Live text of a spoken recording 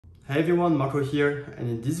Hey everyone, Marco here, and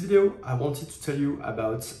in this video I wanted to tell you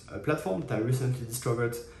about a platform that I recently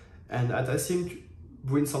discovered and that I think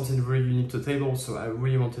brings something really unique to the table, so I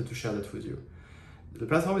really wanted to share that with you. The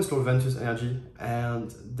platform is called Ventus Energy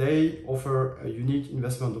and they offer a unique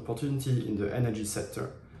investment opportunity in the energy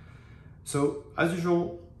sector. So as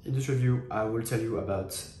usual, in this review I will tell you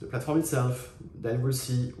about the platform itself, then we'll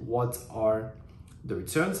see what are the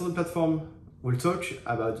returns on the platform. We'll talk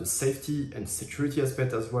about the safety and security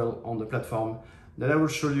aspect as well on the platform. Then I will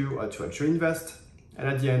show you how to actually invest. And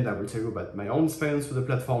at the end, I will tell you about my own experience with the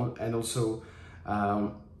platform and also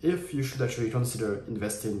if you should actually consider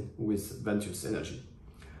investing with Ventus Energy.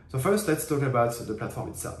 So first, let's talk about the platform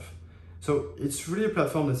itself. So it's really a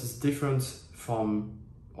platform that is different from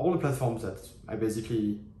all the platforms that I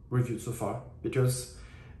basically reviewed so far because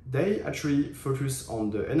they actually focus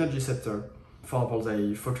on the energy sector. For example,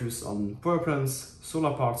 they focus on power plants,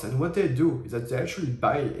 solar parks, and what they do is that they actually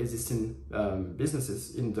buy existing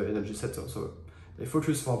businesses in the energy sector. So they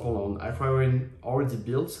focus, for example, on acquiring already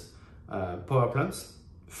built power plants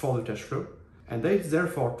for the cash flow, and they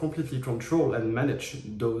therefore completely control and manage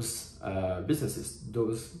those businesses,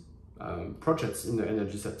 those projects in the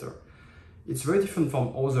energy sector. It's very different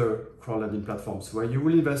from other crowdlending platforms where you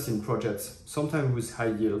will invest in projects, sometimes with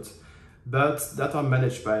high yield, but that are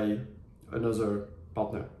managed by another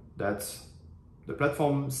partner that the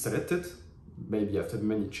platform selected, maybe after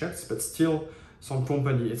many checks, but still some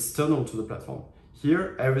company external to the platform.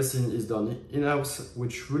 Here, everything is done in-house,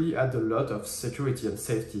 which really adds a lot of security and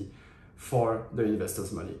safety for the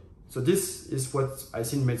investors' money. So this is what I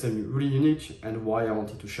think makes them really unique and why I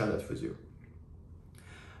wanted to share that with you.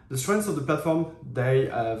 The strengths of the platform, they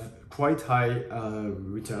have quite high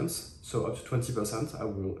returns, so up to 20%. I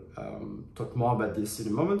will talk more about this in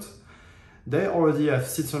a moment. They already have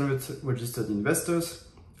 600 registered investors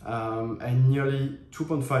and nearly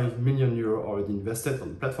 2.5 million euro already invested on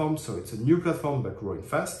the platform. So it's a new platform, but growing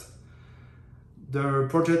fast. The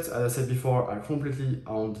projects, as I said before, are completely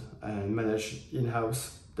owned and managed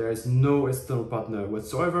in-house. There is no external partner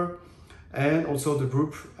whatsoever. And also the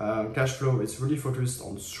group cash flow is really focused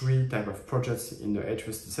on three types of projects in the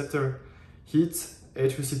electricity sector: heat,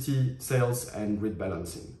 electricity sales, and grid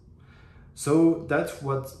balancing. So that's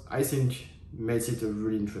what I think makes it a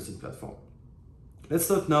really interesting platform. Let's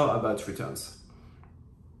talk now about returns.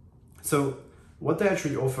 So what they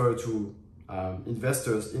actually offer to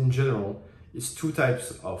investors in general is two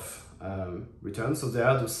types of returns. So there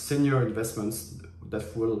are the senior investments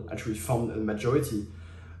that will actually fund a majority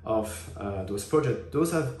of those projects.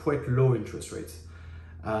 Those have quite low interest rates.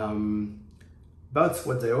 But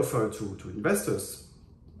what they offer to investors,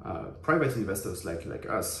 private investors like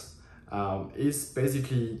us, is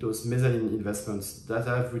basically those mezzanine investments that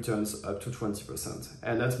have returns up to 20%.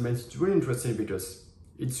 And that makes it really interesting because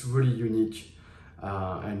it's really unique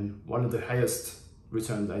and one of the highest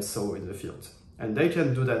returns I saw in the field. And they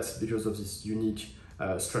can do that because of this unique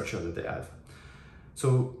structure that they have.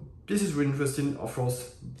 So this is really interesting. Of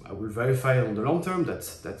course, I will verify on the long term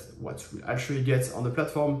that's what we actually get on the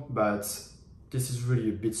platform, but this is really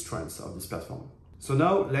a big strength of this platform. So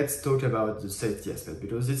now let's talk about the safety aspect,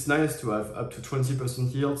 because it's nice to have up to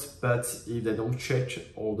 20% yield, but if they don't check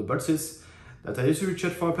all the boxes that I usually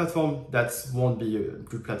check for a platform, that won't be a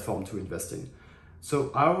good platform to invest in.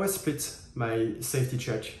 So I always split my safety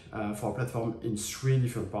check for a platform in three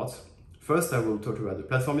different parts. First, I will talk about the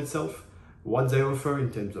platform itself, what they offer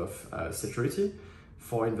in terms of security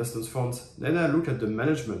for investment funds. Then I look at the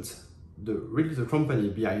management, really the company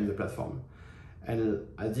behind the platform. And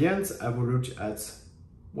at the end, I will look at,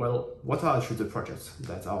 well, what are actually the projects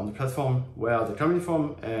that are on the platform, where are they coming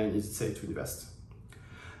from, and is it safe to invest?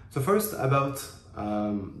 So first, about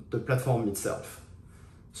the platform itself.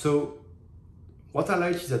 So what I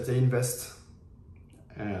like is that they invest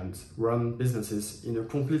and run businesses in a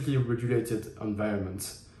completely regulated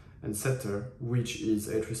environment and sector, which is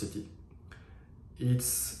electricity.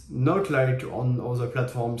 It's not like on other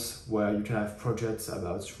platforms where you can have projects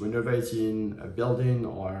about renovating a building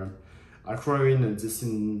or acquiring an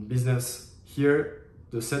existing business. Here,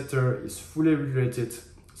 the sector is fully regulated,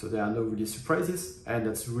 so there are no really surprises, and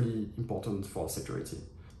that's really important for security.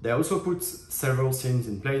 They also put several things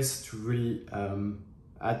in place to really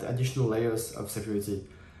add additional layers of security.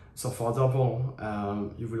 So for example,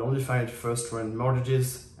 you will only find first-run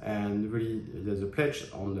mortgages, and really there's a pledge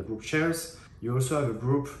on the group shares. You also have a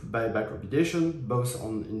group buyback obligation, both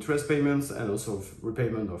on interest payments and also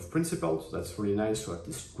repayment of principal. So that's really nice to have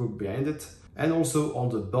this group behind it. And also all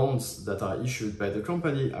the bonds that are issued by the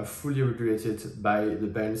company are fully regulated by the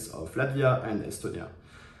banks of Latvia and Estonia.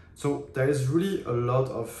 So there is really a lot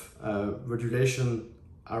of regulation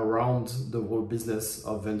around the whole business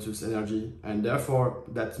of Ventus Energy, and therefore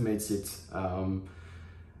that makes it,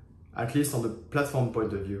 at least on the platform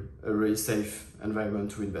point of view, a really safe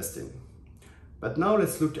environment to invest in. But now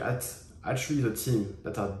let's look at actually the team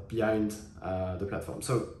that are behind the platform.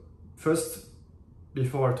 So first,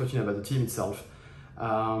 before talking about the team itself,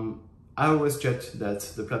 I always check that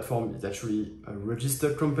the platform is actually a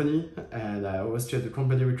registered company, and I always check the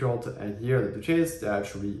company record, and here at the case, they're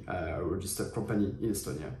actually a registered company in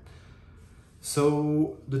Estonia.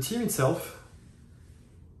 So the team itself,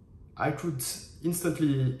 I could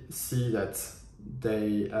instantly see that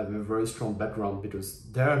they have a very strong background because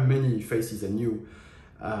there are many faces and new.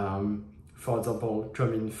 For example,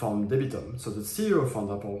 coming from Debitum. So the CEO, for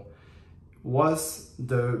example, was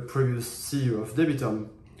the previous CEO of Debitum.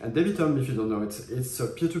 And Debitum, if you don't know it, it's a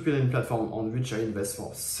peer-to-peer lending platform on which I invest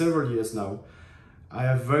for several years now. I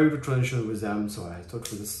have very good connection with them, so I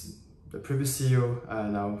talked with the previous CEO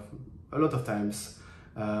now a lot of times.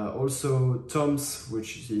 Also Tom's,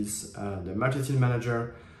 which is the marketing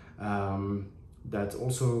manager, that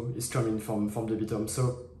also is coming from Debitum.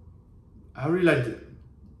 So I really like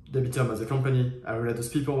Debitum as a company, I really like those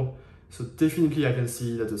people. So definitely I can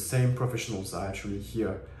see that the same professionals are actually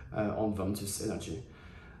here on Ventus Energy.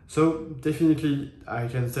 So definitely I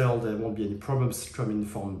can tell there won't be any problems coming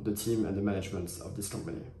from the team and the management of this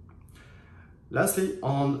company. Lastly,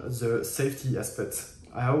 on the safety aspect,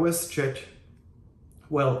 I always check,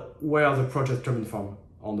 well, where are the projects coming from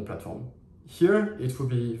on the platform? Here it would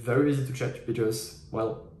be very easy to check because,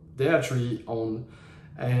 well, they actually own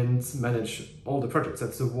and manage all the projects.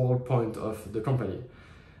 That's the whole point of the company.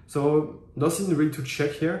 So nothing really to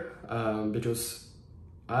check here because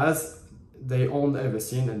as they own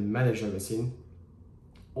everything and manage everything,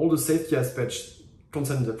 all the safety aspects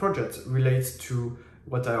concerning the project relates to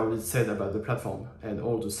what I already said about the platform and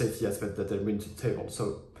all the safety aspects that they bring to the table.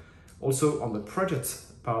 So also on the project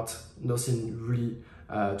part, nothing really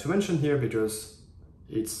to mention here because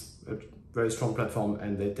it's a very strong platform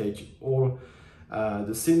and they take all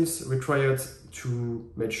the things required to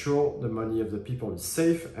make sure the money of the people is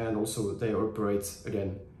safe, and also they operate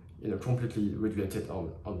again in a completely regulated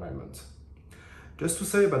environment. Just to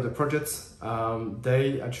say about the projects,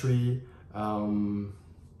 they actually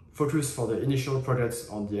focus for the initial projects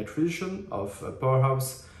on the acquisition of a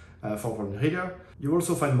powerhouse for Riga. You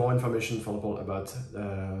also find more information, for example, about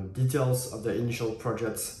details of the initial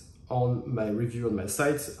projects on my review on my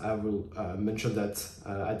site. I will mention that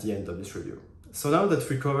at the end of this review. So now that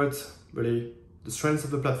we covered really the strengths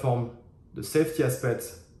of the platform, the safety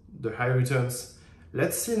aspect, the high returns,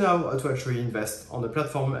 let's see now how to actually invest on the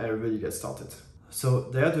platform and really get started. So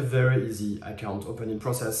they had a very easy account opening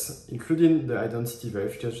process, including the identity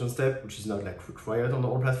verification step, which is not like required on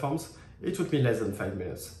all platforms. It took me less than 5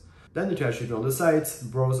 minutes. Then you can actually go on the site,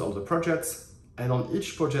 browse all the projects, and on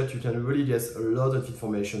each project you can really get a lot of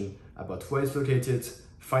information about where it's located,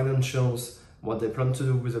 financials, what they plan to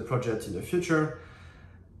do with the project in the future.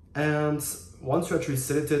 And once you actually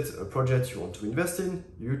selected a project you want to invest in,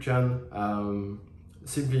 you can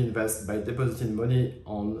simply invest by depositing money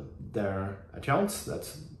on their account that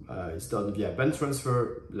is done via bank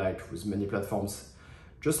transfer, like with many platforms.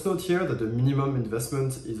 Just note here that the minimum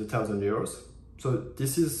investment is 1,000 euros. So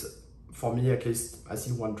this is, for me at least, I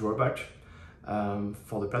see one drawback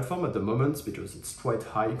for the platform at the moment because it's quite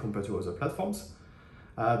high compared to other platforms.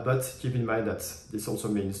 But keep in mind that this also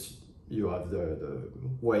means you have the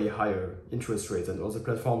way higher interest rate than other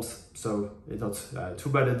platforms, so it's not too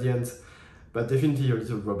bad at the end, but definitely a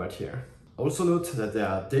little drawback here. Also note that there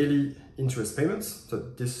are daily interest payments, so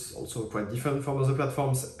this is also quite different from other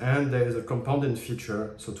platforms, and there is a compounding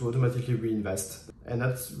feature, so to automatically reinvest, and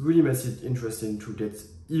that really makes it interesting to get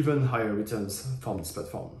even higher returns from this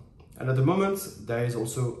platform. And at the moment, there is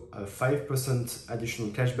also a 5% additional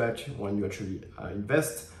cashback when you actually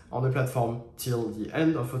invest on the platform till the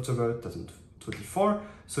end of October 2024.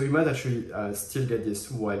 So you might actually still get this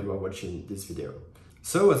while you are watching this video.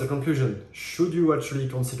 So as a conclusion, should you actually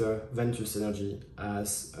consider Ventus Energy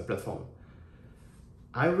as a platform?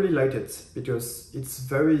 I really like it because it's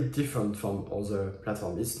very different from other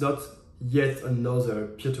platforms. It's not yet another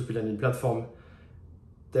peer-to-peer lending platform.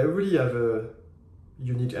 They really have a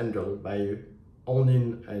unique angle by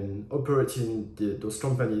owning and operating those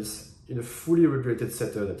companies in a fully regulated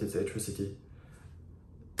sector that is electricity.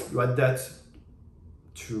 You add that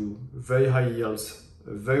to very high yields,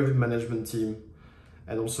 a very good management team,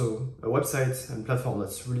 and also a website and platform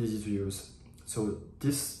that's really easy to use. So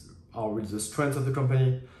these are really the strengths of the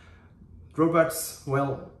company. Drawbacks,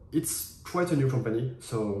 well, it's quite a new company,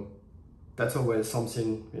 so that's always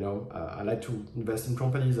something, I like to invest in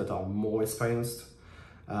companies that are more experienced.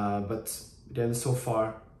 But again, so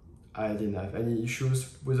far, I didn't have any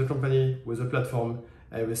issues with the company, with the platform.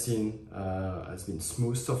 Everything has been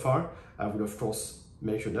smooth so far. I will, of course,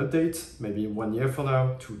 make an update, maybe 1 year from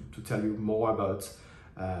now, to tell you more about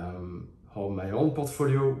how my own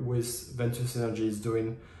portfolio with Ventus Energy is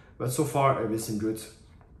doing. But so far, everything good.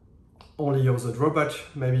 Only other drawback,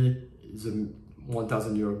 maybe, is a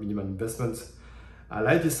 1,000 euro minimum investment. I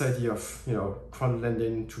like this idea of, crowd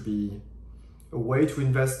lending to be a way to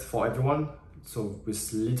invest for everyone, so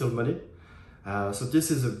with little money. So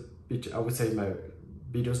this is a bit, I would say, my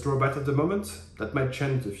biggest drawback at the moment. That might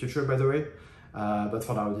change in the future, by the way. But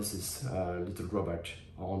for now, this is a little drawback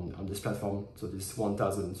on this platform. So this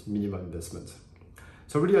 1,000 minimum investment.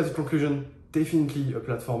 So really, as a conclusion, definitely a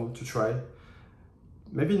platform to try.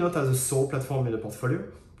 Maybe not as a sole platform in a portfolio.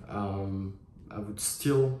 I would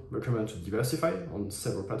still recommend to diversify on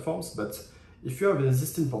several platforms, but if you have an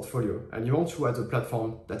existing portfolio and you want to add a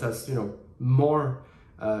platform that has, more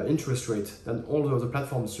interest rate than all the other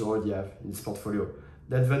platforms you already have in this portfolio,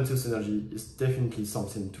 then Ventus Energy is definitely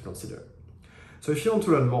something to consider. So if you want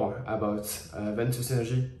to learn more about Ventus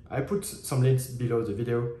Energy, I put some links below the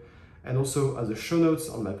video, and also as a show notes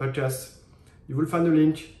on my podcast, you will find a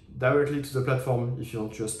link directly to the platform if you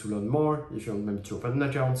want just to learn more, if you want maybe to open an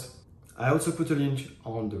account. I also put a link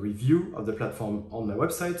on the review of the platform on my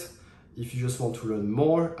website. If you just want to learn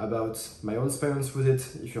more about my own experience with it,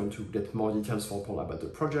 if you want to get more details from Paul about the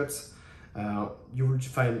projects, you will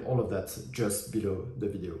find all of that just below the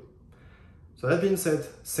video. So that being said,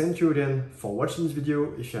 thank you again for watching this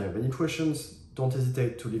video. If you have any questions, don't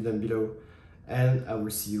hesitate to leave them below, and I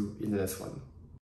will see you in the next one.